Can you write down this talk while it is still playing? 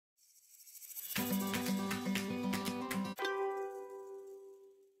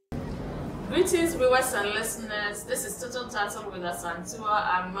Greetings, viewers and listeners. This is Total Title with Cynthia.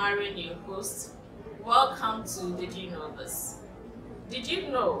 I'm Marian, your host. Welcome to Did You Know This? Did you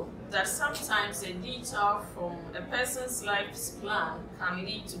know that sometimes a detour from a person's life's plan can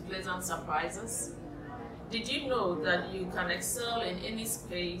lead to pleasant surprises? Did you know that you can excel in any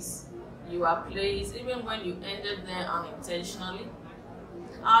space you are placed, even when you ended there unintentionally?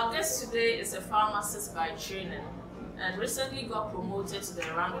 Our guest today is a pharmacist by training and recently got promoted to the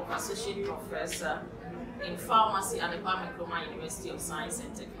rank of Associate Professor in Pharmacy at the Amaning University of Science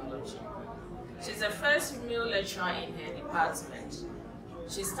and Technology. She's the first female lecturer in her department.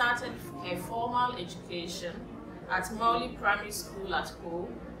 She started her formal education at Mauli Primary School at Ho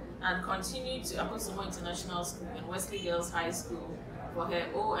and continued to Akosombo International School and Wesley Girls High School for her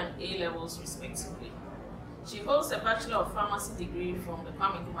O and A levels respectively. She holds a Bachelor of Pharmacy degree from the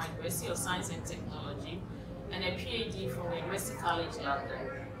Amaning University of Science and Technology and a PhD from the University College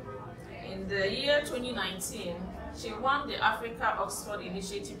London. In the year 2019, she won the Africa Oxford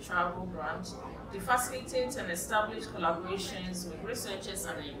Initiative Travel Grant to facilitate and establish collaborations with researchers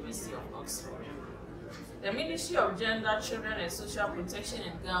at the University of Oxford. The Ministry of Gender, Children and Social Protection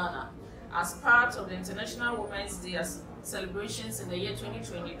in Ghana, as part of the International Women's Day celebrations in the year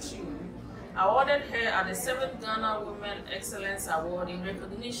 2022, awarded her at the 7th Ghana Women Excellence Award in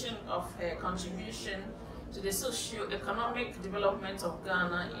recognition of her contribution to the socio-economic development of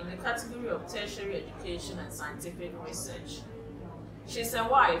Ghana in the category of tertiary education and scientific research. She's a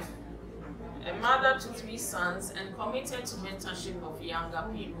wife, a mother to 3 sons, and committed to mentorship of younger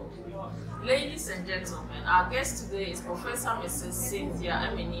people. Ladies and gentlemen, our guest today is Professor Mrs. Cynthia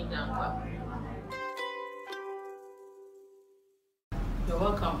Amaning Danquah. You're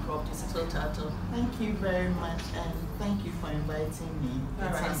welcome, Prof. This is Total. Thank you very much, and thank you for inviting me.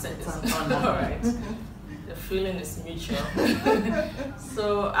 It's an honor. All right. The feeling is mutual.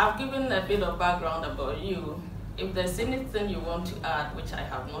 So I've given a bit of background about you. If there's anything you want to add, which I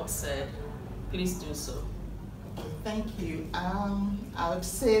have not said, please do so. Okay, thank you. I would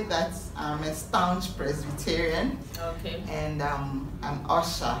say that I'm a staunch Presbyterian. Okay. And I'm an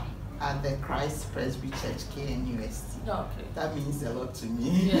usher at the Christ Presby Church, KNUST. Okay. That means a lot to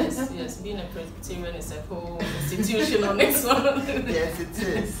me. Yes, being a Presbyterian is a whole institution on its own. Yes, it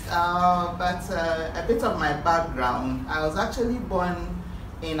is. But a bit of my background, I was actually born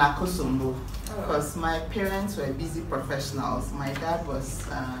in Akosombo because my parents were busy professionals. My dad was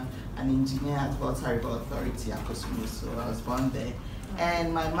an engineer at Volta River Authority, Akosombo, so I was born there.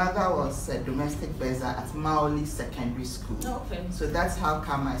 And my mother was a domestic baser at Mauli Secondary School. Okay. So that's how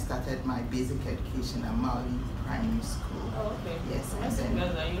come I started my basic education at Mauli Primary School. Oh, okay. Yes. Domestic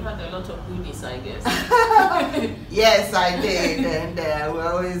baser, you had a lot of goodies, I guess. Yes, I did. And we're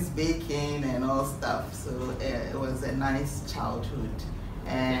always baking and all stuff. So it was a nice childhood.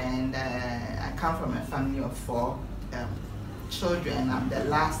 And I come from a family of 4 children. I'm the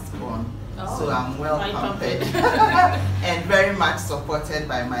last born. Oh, so I'm well pampered and very much supported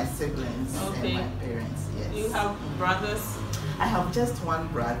by my siblings and my parents. Yes. You have brothers? I have just 1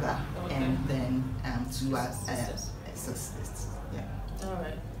 brother, okay. and then 2 sisters. Yeah. All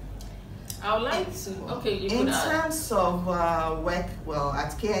right. I would like to. Okay, you in could add. terms of work, well,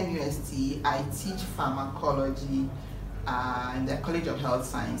 at KNUST, I teach pharmacology in the College of Health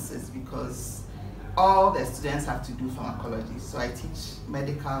Sciences because all the students have to do pharmacology. So I teach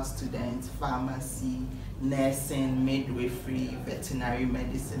medical students, pharmacy, nursing, midwifery, veterinary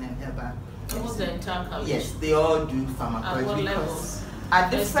medicine, and herbal. Almost the entire college? Yes, they all do pharmacology. At what levels?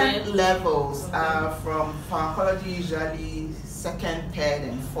 At different levels, okay. From pharmacology usually 2nd, 3rd,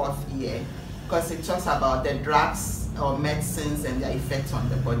 and 4th year, because it talks about the drugs or medicines and their effects on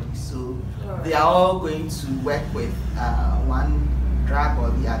the body. So they are all going to work with one drug or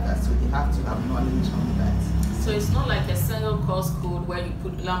the other, so they have to have knowledge on that. So it's not like a single course code where you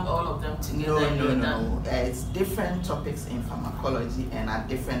put lump all of them together. No. It's different topics in pharmacology and at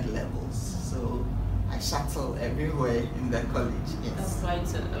different levels. So I shuttle everywhere in the college. Yes. That's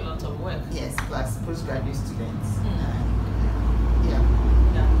quite a lot of work. Yes, plus postgraduate students. Yeah,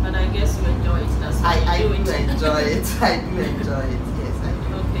 but I guess you enjoy it. That's why I do enjoy it. I do enjoy it. Yes, I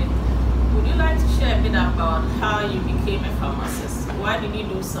do. Okay. Would you like to share a bit about how you became a pharmacist? Why did you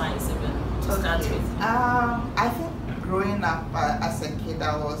do science even to start with? I think growing up as a kid,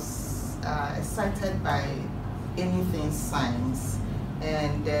 I was excited by anything science.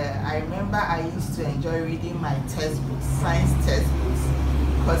 And I remember I used to enjoy reading my textbooks, science textbooks,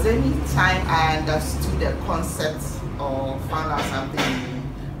 because any time I understood the concept or found out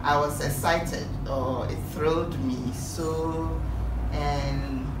something, I was excited or it thrilled me. So,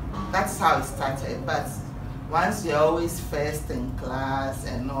 and that's how it started. But once you're always first in class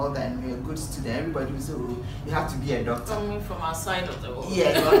and all that, and you're a good student, everybody will say, oh, you have to be a doctor. Coming from outside of the world.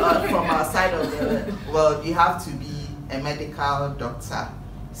 Yeah, from outside of the world, you have to be a medical doctor.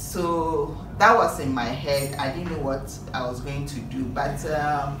 So that was in my head. I didn't know what I was going to do. But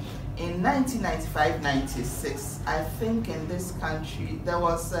in 1995-96, I think in this country, there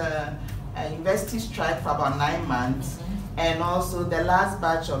was a university strike for about 9 months. And also the last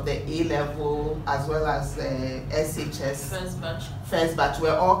batch of the A-level as well as SHS first batch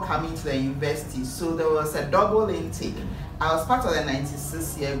were all coming to the university, so there was a double intake. I was part of the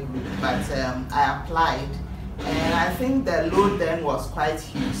 96-year group, but I applied, and I think the load then was quite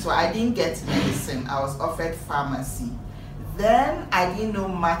huge, so I didn't get medicine. I was offered pharmacy. Then I didn't know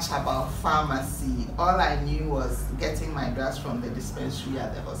much about pharmacy. All I knew was getting my drugs from the dispensary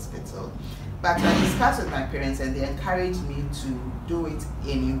at the hospital. But I discussed with my parents and they encouraged me to do it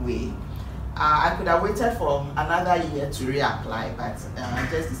anyway. I could have waited for another year to reapply, but I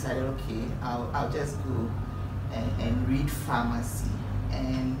just decided, okay, I'll just go and read pharmacy.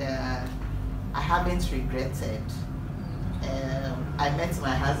 And I haven't regretted. I met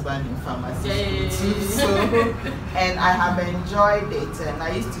my husband in pharmacy school too, so, and I have enjoyed it. And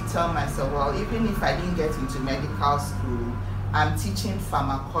I used to tell myself, well, even if I didn't get into medical school, I'm teaching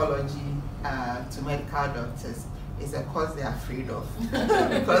pharmacology to medical doctors. It's a course they're afraid of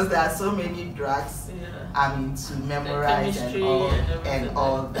because there are so many drugs to memorize and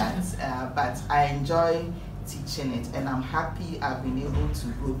all that. But I enjoy teaching it, and I'm happy I've been able to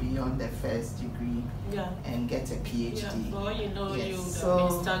go beyond the first degree and get a PhD. Yeah, well, you know, yes. you've So,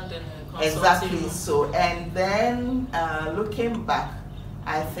 been stuck in a exactly so. And then looking back,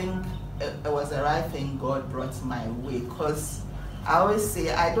 I think it was the right thing God brought my way, because I always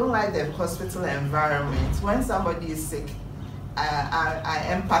say I don't like the hospital environment. When somebody is sick, I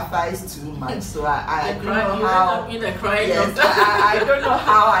empathize too much, so I don't know how. Yes, I don't know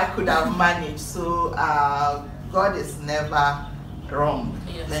how I could have managed. So God is never wrong.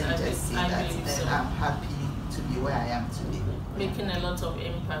 Yes, Let me just say that, and so. I'm happy to be where I am today. Making a lot of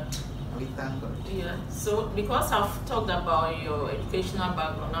impact. We thank God. Yeah. So because I've talked about your educational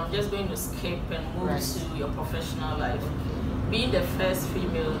background, I'm just going to skip and move to your professional life. Being the first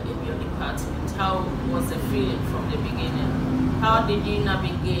female in your department, how was the feeling from the beginning? How did you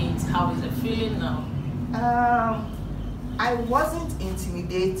navigate? How is the feeling now? I wasn't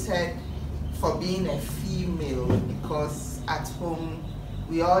intimidated for being a female, because at home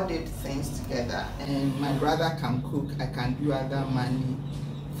we all did things together, and my brother can cook, I can do other money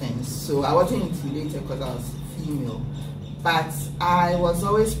things. So I wasn't intimidated because I was female. But I was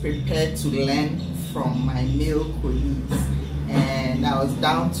always prepared to learn from my male colleagues. And I was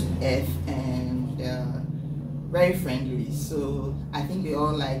down to earth and very friendly, so I think they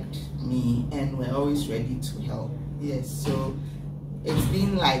all liked me and were always ready to help. Yes, so it's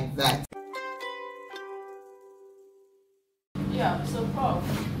been like that. Yeah, so Prof,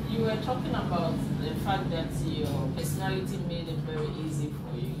 you were talking about the fact that your personality made it very easy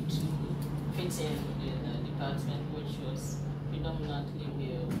for you to fit in the department, which was predominantly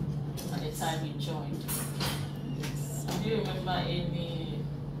male at the time you joined. Do you remember any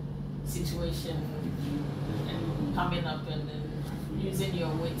situation coming up and then using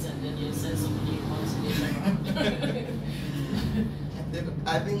your wit and then your sense of reconciliation?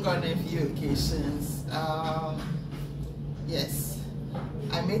 I think on a few occasions, yes,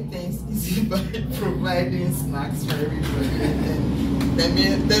 I made things easy by providing snacks for everybody, and the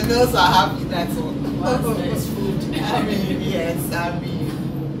meals are happy. That's all. Once there's food. Yes.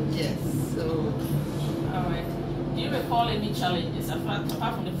 So. All right. Do you recall any challenges apart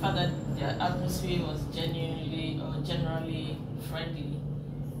from the fact that the atmosphere was generally friendly?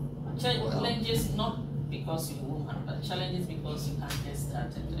 Challenges not because you're a woman, but challenges because you can't get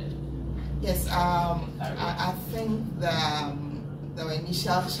started. Yes, I think there were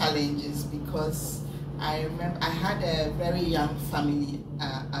initial challenges because I remember I had a very young family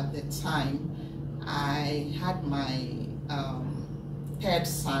at the time. I had my third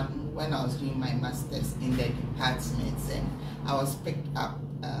son when I was doing my master's in the department, and I was picked up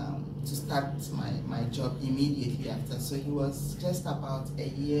to start my job immediately after. So he was just about a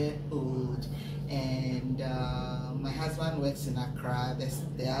year old, and my husband works in Accra.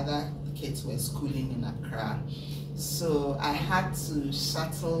 The other kids were schooling in Accra. So I had to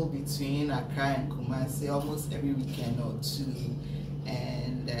shuttle between Accra and Kumasi almost every weekend or two.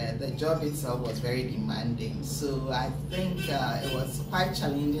 And the job itself was very demanding. So I think it was quite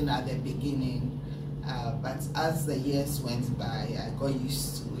challenging at the beginning. But as the years went by, I got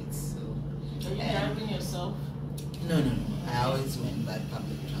used to it. So, are you driving yourself? No. I always went by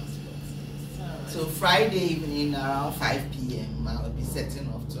public transport. So Friday evening around 5 p.m. I'll be setting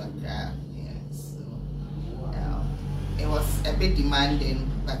off to Accra. Yeah, so it was a bit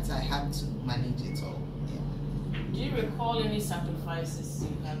demanding, but I had to manage it all. Yeah. Do you recall any sacrifices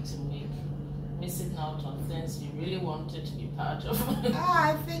you had to make, missing out on things you really wanted to be part of?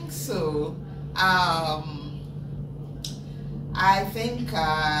 I think so. I think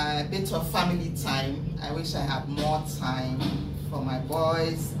a bit of family time. I wish I had more time for my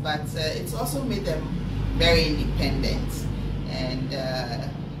boys, but it's also made them very independent, and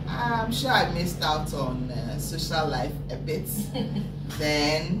I'm sure I missed out on social life a bit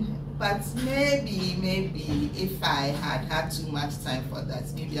then, but maybe if I had too much time for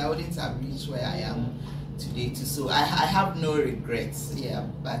that, maybe I wouldn't have reached where I am today too. So I have no regrets, yeah,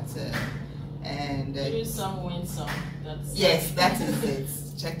 but and do some win some. Yes, that is it.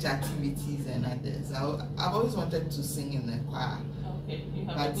 Church activities and others. I've always wanted to sing in the choir. Okay, you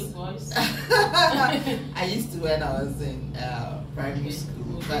have a good voice. I used to when I was in primary school.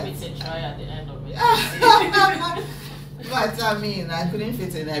 We'll give it a try at the end of it. But I mean, I couldn't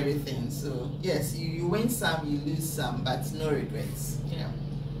fit in everything. So yes, you win some, you lose some, but no regrets. Yeah.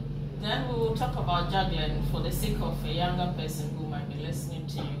 Then we will talk about juggling for the sake of a younger person who might be listening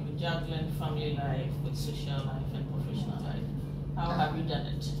to you. Juggling family life with social life and professional life. How have you done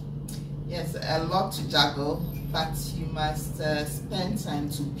it? Yes, a lot to juggle, but you must spend time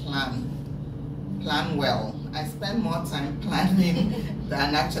to plan well. I spend more time planning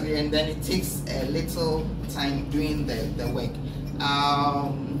than actually, and then it takes a little time doing the work.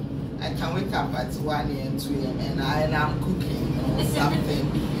 I can wake up at 1 a.m., 2 a.m. and I'm cooking or something.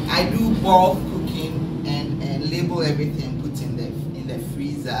 I do bulk cooking and label everything, put in the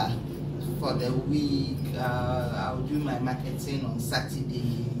freezer for the week. I'll do my marketing on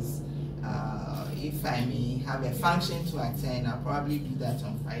Saturdays. If I may have a function to attend, I'll probably do that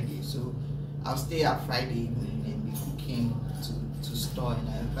on Friday. So I'll stay up Friday evening and be cooking to store.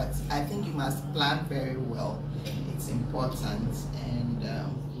 But I think you must plan very well. It's important, and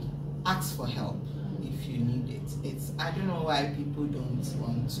ask for help if you need it. I don't know why people don't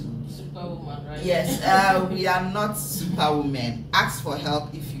want to. Superwoman, right? Yes, we are not superwomen. Ask for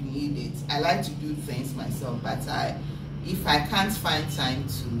help if you need it. I like to do things myself, but if I can't find time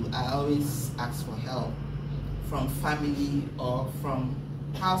to, I always ask for help from family or from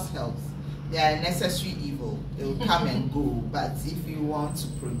house help. They are a necessary evil. They will come and go, but if you want to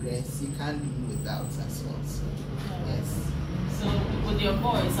progress, you can't do without as well. So, yes. So with your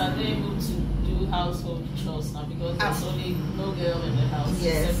boys, are they able to do household chores now, because there's only no girl in the house?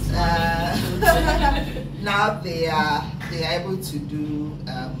 Yes. Now they are able to do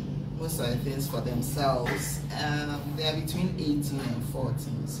most of the things for themselves. They are between 18 and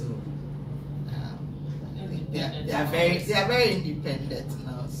 14, so they are very independent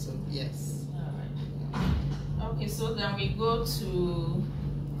now. So yes. All right. Okay, so then we go to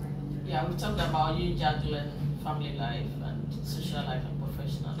we talked about you juggling family life and social life and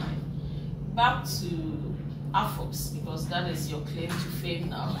professional life. Back to AFOX, because that is your claim to fame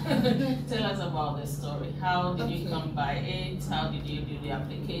now. Tell us about the story. How did you come by it? How did you do the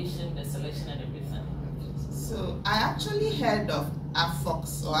application, the selection, and everything? So I actually heard of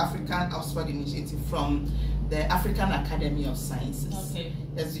AFOX, or African Oxford Initiative, from the African Academy of Sciences. Okay.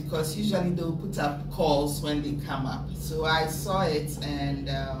 That's because usually they'll put up calls when they come up. So I saw it, and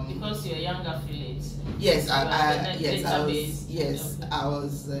because you're a young affiliate. Yes, I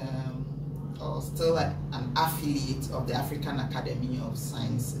was still an affiliate of the African Academy of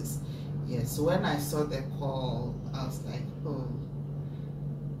Sciences. Yes, so when I saw the call, I was like, oh,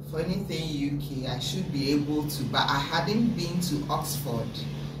 for anything UK, I should be able to, but I hadn't been to Oxford.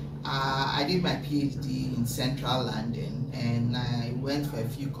 I did my PhD in central London, and I went for a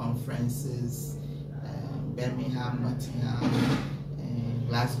few conferences, Birmingham, Nottingham, and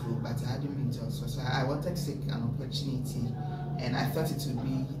Glasgow, but I hadn't been to Oxford. So I wanted to take an opportunity, and I thought it would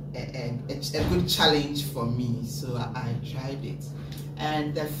be a good challenge for me, so I tried it.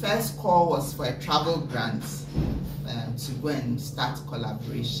 And the first call was for a travel grant to go and start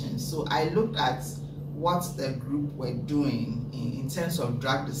collaboration. So I looked at what the group were doing in terms of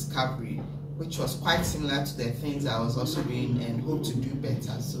drug discovery, which was quite similar to the things I was also doing, and hope to do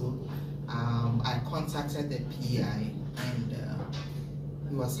better. So I contacted the PI, and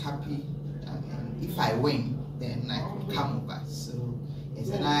he was happy. If I win, then I could come over. So yes,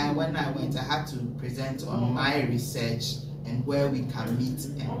 and when I went, I had to present on my research and where we can meet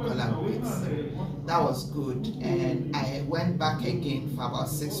and collaborate. So that was good, and I went back again for about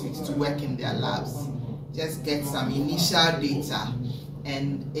 6 weeks to work in their labs, just get some initial data,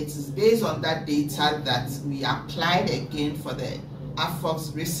 and it is based on that data that we applied again for the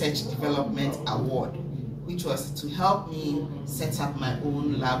AFOX Research Development Award, which was to help me set up my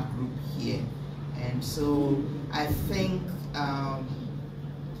own lab group here. And so I think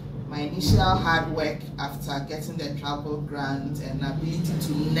my initial hard work after getting the travel grant and ability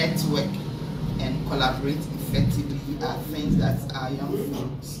to network and collaborate effectively are things that our young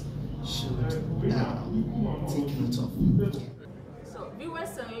folks should take note of. So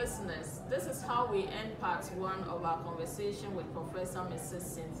viewers and listeners, this is how we end part 1 of our conversation with Professor Mrs.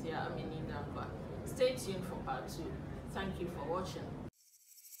 Cynthia Amaning Danquah. Stay tuned for part 2. Thank you for watching.